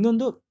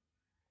 ಇನ್ನೊಂದು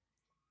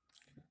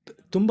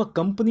ತುಂಬ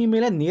ಕಂಪ್ನಿ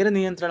ಮೇಲೆ ನೇರ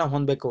ನಿಯಂತ್ರಣ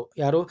ಹೊಂದಬೇಕು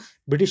ಯಾರು,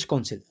 ಬ್ರಿಟಿಷ್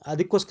ಕೌನ್ಸಿಲ್.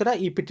 ಅದಕ್ಕೋಸ್ಕರ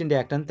ಈ ಪಿಟ್ ಇಂಡಿಯಾ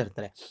ಆ್ಯಕ್ಟ್ ಅಂತ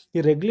ತರ್ತಾರೆ.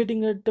 ಈ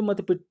ರೆಗ್ಯುಲೇಟಿಂಗ್ ಆ್ಯಕ್ಟ್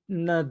ಮತ್ತು ಪಿಟ್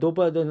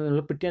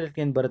ಇಂಡಿಯಾ ಆ್ಯಕ್ಟ್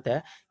ಏನು ಬರುತ್ತೆ,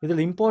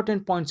 ಇದರಲ್ಲಿ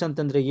ಇಂಪಾರ್ಟೆಂಟ್ ಪಾಯಿಂಟ್ಸ್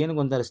ಅಂತಂದರೆ ಏನು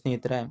ಗೊತ್ತಾರೆ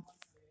ಸ್ನೇಹಿತರೆ,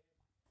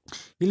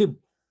 ಇಲ್ಲಿ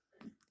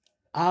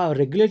ಆ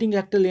ರೆಗ್ಯುಲೇಟಿಂಗ್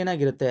ಆ್ಯಕ್ಟಲ್ಲಿ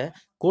ಏನಾಗಿರುತ್ತೆ,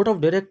 ಕೋರ್ಟ್ ಆಫ್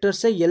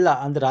ಡೈರೆಕ್ಟರ್ಸೇ ಎಲ್ಲ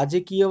ಅಂದರೆ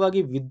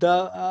ರಾಜಕೀಯವಾಗಿ ಯುದ್ಧ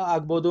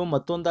ಆಗ್ಬೋದು,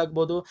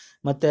 ಮತ್ತೊಂದಾಗ್ಬೋದು,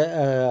 ಮತ್ತು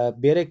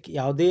ಬೇರೆ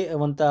ಯಾವುದೇ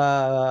ಒಂಥ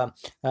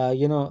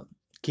ಏನು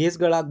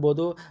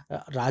ಕೇಸ್ಗಳಾಗ್ಬೋದು,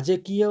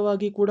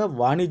 ರಾಜಕೀಯವಾಗಿ ಕೂಡ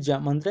ವಾಣಿಜ್ಯ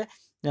ಅಂದರೆ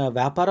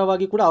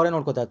ವ್ಯಾಪಾರವಾಗಿ ಕೂಡ ಅವರೇ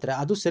ನೋಡ್ಕೋತಾ ಇರ್ತಾರೆ.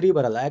 ಅದು ಸರಿ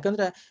ಬರಲ್ಲ.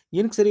 ಯಾಕಂದರೆ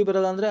ಏನಕ್ಕೆ ಸರಿ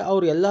ಬರಲ್ಲ ಅಂದರೆ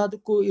ಅವ್ರು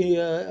ಎಲ್ಲದಕ್ಕೂ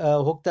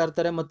ಹೋಗ್ತಾ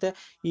ಇರ್ತಾರೆ. ಮತ್ತು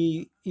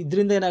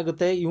ಇದರಿಂದ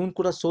ಏನಾಗುತ್ತೆ, ಇವನು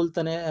ಕೂಡ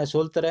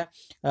ಸೋಲ್ತಾರೆ,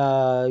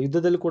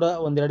 ಯುದ್ಧದಲ್ಲಿ ಕೂಡ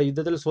ಒಂದೆರಡು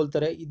ಯುದ್ಧದಲ್ಲಿ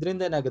ಸೋಲ್ತಾರೆ.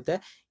 ಇದರಿಂದ ಏನಾಗುತ್ತೆ,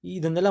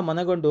 ಇದನ್ನೆಲ್ಲ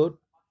ಮನಗೊಂಡು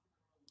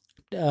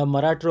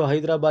ಮರಾಠರು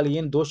ಹೈದರಾಬಾದ್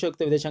ಏನು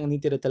ದೋಷಯುಕ್ತ ವಿದೇಶಾಂಗ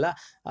ನೀತಿ ಇರುತ್ತಲ್ಲ,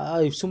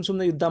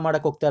 ಸುಮ್ಮನೆ ಯುದ್ಧ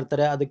ಮಾಡೋಕ್ಕೆ ಹೋಗ್ತಾ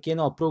ಇರ್ತಾರೆ.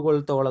 ಅದಕ್ಕೇನು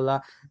ಅಪ್ರೂವ್ಗಳು ತೊಗೊಳ್ಳಲ್ಲ.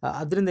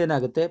 ಅದರಿಂದ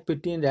ಏನಾಗುತ್ತೆ,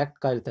 ಪಿಟ್ ಇಂಡಿಯಾ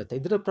ಆ್ಯಕ್ಟ್ ಕಾಯ್ತಾ ಇರುತ್ತೆ.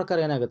 ಇದರ ಪ್ರಕಾರ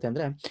ಏನಾಗುತ್ತೆ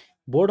ಅಂದರೆ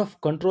ಬೋರ್ಡ್ ಆಫ್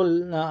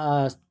ಕಂಟ್ರೋಲ್ನ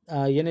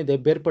ಏನಿದೆ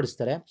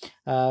ಬೇರ್ಪಡಿಸ್ತಾರೆ.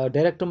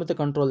 ಡೈರೆಕ್ಟರ್ ಮತ್ತು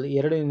ಕಂಟ್ರೋಲ್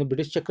ಎರಡು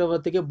ಬ್ರಿಟಿಷ್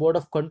ಚಕ್ರವರ್ತಿಗೆ ಬೋರ್ಡ್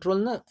ಆಫ್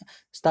ಕಂಟ್ರೋಲ್ನ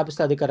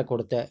ಸ್ಥಾಪಿಸಿದ ಅಧಿಕಾರ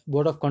ಕೊಡುತ್ತೆ.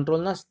 ಬೋರ್ಡ್ ಆಫ್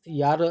ಕಂಟ್ರೋಲ್ನ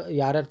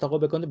ಯಾರ್ಯಾರು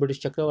ತಗೋಬೇಕು ಅಂದರೆ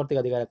ಬ್ರಿಟಿಷ್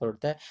ಚಕ್ರವರ್ತಿಗೆ ಅಧಿಕಾರ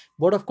ಕೊಡುತ್ತೆ.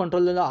 ಬೋರ್ಡ್ ಆಫ್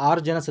ಕಂಟ್ರೋಲಲ್ಲಿ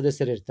 6 ಜನ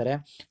ಸದಸ್ಯರು ಇರ್ತಾರೆ.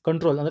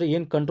 ಕಂಟ್ರೋಲ್ ಅಂದರೆ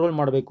ಏನು ಕಂಟ್ರೋಲ್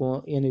ಮಾಡಬೇಕು,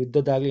 ಏನು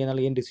ಯುದ್ಧದಾಗಲಿ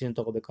ಏನಾಗಲಿ ಏನು ಡಿಸಿಷನ್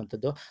ತೊಗೋಬೇಕು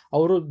ಅಂತದ್ದು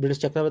ಅವರು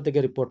ಬ್ರಿಟಿಷ್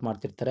ಚಕ್ರವರ್ತಿಗೆ ರಿಪೋರ್ಟ್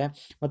ಮಾಡ್ತಿರ್ತಾರೆ.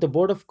 ಮತ್ತು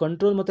ಬೋರ್ಡ್ ಆಫ್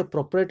ಕಂಟ್ರೋಲ್ ಮತ್ತು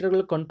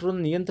ಪ್ರೊಪ್ರೈಟರ್ಗಳು ಕಂಟ್ರೋಲ್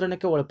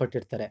ನಿಯಂತ್ರಣಕ್ಕೆ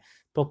ಒಳಪಟ್ಟಿರ್ತಾರೆ.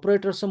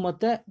 ಪ್ರೊಪ್ರೈಟರ್ಸು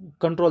ಮತ್ತು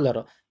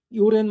ಕಂಟ್ರೋಲರು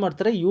ಇವ್ರು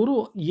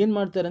ಏನು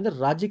ಮಾಡ್ತಾರೆ ಅಂದರೆ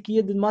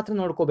ರಾಜಕೀಯದ ಮಾತ್ರ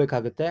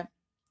ನೋಡ್ಕೋಬೇಕಾಗುತ್ತೆ.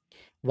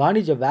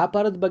 ವಾಣಿಜ್ಯ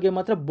ವ್ಯಾಪಾರದ ಬಗ್ಗೆ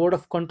ಮಾತ್ರ ಬೋರ್ಡ್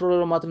ಆಫ್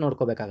ಕಂಟ್ರೋಲ್ ಮಾತ್ರ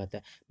ನೋಡ್ಕೋಬೇಕಾಗತ್ತೆ.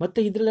 ಮತ್ತು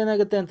ಇದರಲ್ಲಿ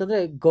ಏನಾಗುತ್ತೆ ಅಂತಂದರೆ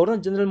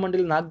ಗವರ್ನರ್ ಜನರಲ್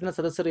ಮಂಡಳಿ 4 ಜನ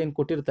ಸದಸ್ಯರು ಏನು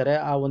ಕೊಟ್ಟಿರ್ತಾರೆ,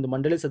 ಆ ಒಂದು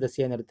ಮಂಡಳಿ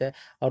ಸದಸ್ಯ ಏನಿರುತ್ತೆ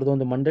ಅವ್ರದ್ದು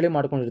ಒಂದು ಮಂಡಳಿ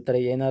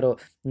ಮಾಡ್ಕೊಂಡಿರ್ತಾರೆ. ಏನಾದ್ರು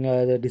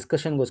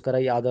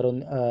ಡಿಸ್ಕಷನ್ಗೋಸ್ಕರ ಯಾವ್ದಾದ್ರು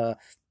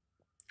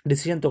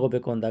ಡಿಸಿಷನ್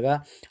ತೊಗೋಬೇಕು ಅಂದಾಗ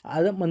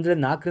ಅಂದರೆ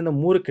 4ರಿಂದ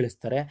 3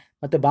 ಇಳಿಸ್ತಾರೆ.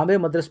 ಮತ್ತು ಬಾಂಬೆ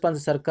ಮದ್ರಾಸ್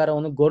ಪ್ರಾಂತ್ಯ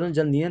ಸರ್ಕಾರವನ್ನು ಗವರ್ನರ್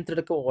ಜನರಲ್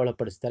ನಿಯಂತ್ರಣಕ್ಕೆ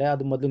ಒಳಪಡಿಸ್ತಾರೆ.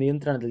 ಅದು ಮೊದಲು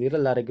ನಿಯಂತ್ರಣದಲ್ಲಿ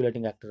ಇರಲ್ಲ,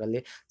 ರೆಗ್ಯುಲೇಟಿಂಗ್ ಆ್ಯಕ್ಟರಲ್ಲಿ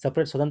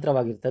ಸಪ್ರೇಟ್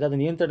ಸ್ವತಂತ್ರವಾಗಿರ್ತಾರೆ. ಅದು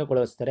ನಿಯಂತ್ರಣಕ್ಕೆ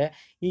ಒಳಪಡಿಸ್ತಾರೆ.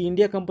 ಈ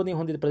ಇಂಡಿಯಾ ಕಂಪನಿ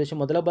ಹೊಂದಿದ ಪ್ರದೇಶ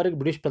ಮೊದಲ ಬಾರಿಗೆ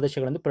ಬ್ರಿಟಿಷ್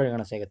ಪ್ರದೇಶಗಳನ್ನು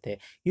ಪರಿಗಣಿಸಾಗುತ್ತೆ.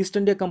 ಈಸ್ಟ್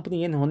ಇಂಡಿಯಾ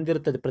ಕಂಪನಿ ಏನು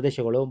ಹೊಂದಿರುತ್ತದೆ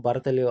ಪ್ರದೇಶಗಳು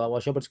ಭಾರತದಲ್ಲಿ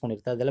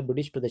ವಶಪಡಿಸ್ಕೊಂಡಿರ್ತಾರೆ, ಅದೆಲ್ಲ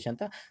ಬ್ರಿಟಿಷ್ ಪ್ರದೇಶ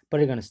ಅಂತ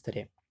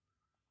ಪರಿಗಣಿಸ್ತಾರೆ.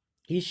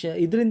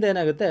 ಇದರಿಂದ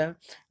ಏನಾಗುತ್ತೆ,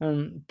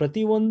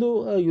 ಪ್ರತಿಯೊಂದು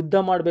ಯುದ್ಧ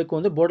ಮಾಡಬೇಕು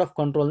ಅಂದರೆ ಬೋರ್ಡ್ ಆಫ್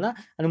ಕಂಟ್ರೋಲ್ನ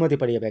ಅನುಮತಿ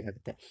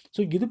ಪಡೆಯಬೇಕಾಗುತ್ತೆ. ಸೊ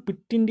ಇದು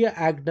ಪಿಟ್ ಇಂಡಿಯಾ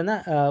ಆ್ಯಕ್ಟನ್ನು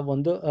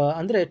ಒಂದು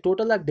ಅಂದರೆ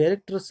ಟೋಟಲ್ ಆಗಿ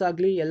ಡೈರೆಕ್ಟರ್ಸ್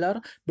ಆಗಲಿ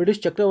ಎಲ್ಲರೂ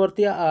ಬ್ರಿಟಿಷ್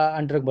ಚಕ್ರವರ್ತಿಯ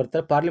ಅಂಡರ್ಗೆ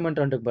ಬರ್ತಾರೆ,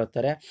 ಪಾರ್ಲಿಮೆಂಟ್ ಅಂಡರ್ಗೆ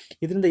ಬರ್ತಾರೆ.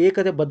 ಇದರಿಂದ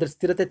ಏಕತೆ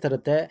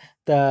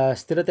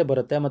ಸ್ಥಿರತೆ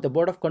ಬರುತ್ತೆ. ಮತ್ತು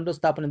board of control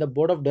ಸ್ಥಾಪನೆಯಿಂದ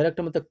board of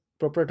director ಮತ್ತು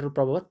ಪ್ರೊಪ್ರೈಟರ್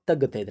ಪ್ರಭಾವ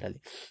ತಗ್ಗುತ್ತೆ ಇದರಲ್ಲಿ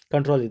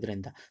ಕಂಟ್ರೋಲ್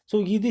ಇದರಿಂದ. ಸೊ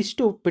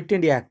ಇದಿಷ್ಟು ಪಿಟ್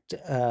ಇಂಡಿಯಾ ಆ್ಯಕ್ಟ್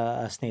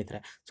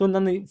ಸ್ನೇಹಿತರೆ. ಸೊ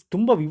ನಾನು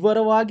ತುಂಬ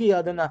ವಿವರವಾಗಿ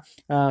ಅದನ್ನು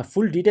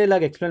ಫುಲ್ ಡೀಟೇಲ್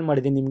ಆಗಿ ಎಕ್ಸ್ಪ್ಲೇನ್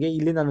ಮಾಡಿದ್ದೀನಿ ನಿಮಗೆ.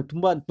 ಇಲ್ಲಿ ನಾನು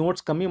ತುಂಬ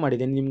ನೋಟ್ಸ್ ಕಮ್ಮಿ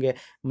ಮಾಡಿದ್ದೀನಿ. ನಿಮಗೆ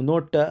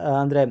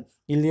ಅಂದರೆ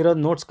ಇಲ್ಲಿರೋ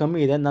ನೋಟ್ಸ್ ಕಮ್ಮಿ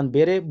ಇದೆ. ನಾನು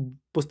ಬೇರೆ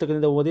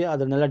ಪುಸ್ತಕದಿಂದ ಓದಿ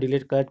ಅದನ್ನೆಲ್ಲ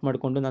ಕಲೆಕ್ಟ್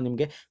ಮಾಡಿಕೊಂಡು ನಾನು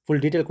ನಿಮಗೆ ಫುಲ್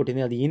ಡೀಟೇಲ್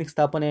ಕೊಟ್ಟಿದ್ದೀನಿ. ಅದು ಏನಕ್ಕೆ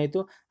ಸ್ಥಾಪನೆ ಆಯಿತು,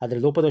 ಅದರ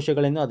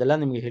ಲೋಪದೋಷಗಳೇನು ಅದೆಲ್ಲ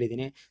ನಿಮಗೆ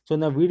ಹೇಳಿದ್ದೀನಿ. ಸೊ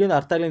ನಾವು ವೀಡಿಯೋನ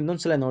ಅರ್ಥ ಆಗಲಿ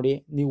ಇನ್ನೊಂದ್ಸಲ ನೋಡಿ.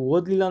 ನೀವು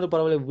ಓದಲಿಲ್ಲ ಅಂದ್ರೂ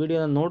ಪರವಾಗಿಲ್ಲ,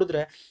 ವೀಡಿಯೋನ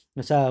ನೋಡಿದ್ರೆ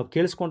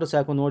ಕೇಳಿಸ್ಕೊಂಡ್ರೆ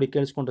ಸಾಕು,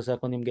 ಕೇಳಿಸ್ಕೊಂಡ್ರೆ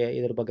ಸಾಕು, ನಿಮಗೆ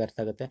ಇದ್ರ ಬಗ್ಗೆ ಅರ್ಥ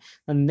ಆಗುತ್ತೆ.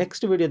 ನಾನು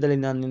ನೆಕ್ಸ್ಟ್ ವೀಡಿಯೋದಲ್ಲಿ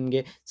ನಾನು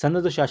ನಿಮಗೆ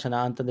ಸನ್ನದು ಶಾಸನ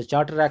ಅಂತಂದರೆ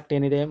ಚಾರ್ಟರ್ ಆ್ಯಕ್ಟ್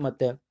ಏನಿದೆ,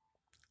 ಮತ್ತು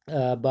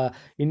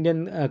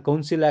ಇಂಡಿಯನ್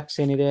ಕೌನ್ಸಿಲ್ ಆ್ಯಕ್ಟ್ಸ್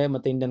ಏನಿದೆ,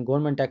 ಮತ್ತು ಇಂಡಿಯನ್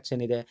ಗೌರ್ಮೆಂಟ್ ಆ್ಯಕ್ಟ್ಸ್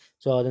ಏನಿದೆ,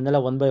 ಸೊ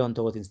ಅದನ್ನೆಲ್ಲ 1 by 1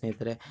 ತೊಗೋತೀನಿ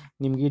ಸ್ನೇಹಿತರೆ.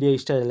 ನಿಮ್ಗೆ ವಿಡಿಯೋ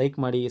ಇಷ್ಟ ಲೈಕ್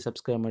ಮಾಡಿ,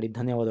 ಸಬ್ಸ್ಕ್ರೈಬ್ ಮಾಡಿ.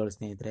 ಧನ್ಯವಾದಗಳು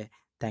ಸ್ನೇಹಿತರೆ.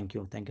 Thank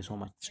you so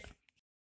much.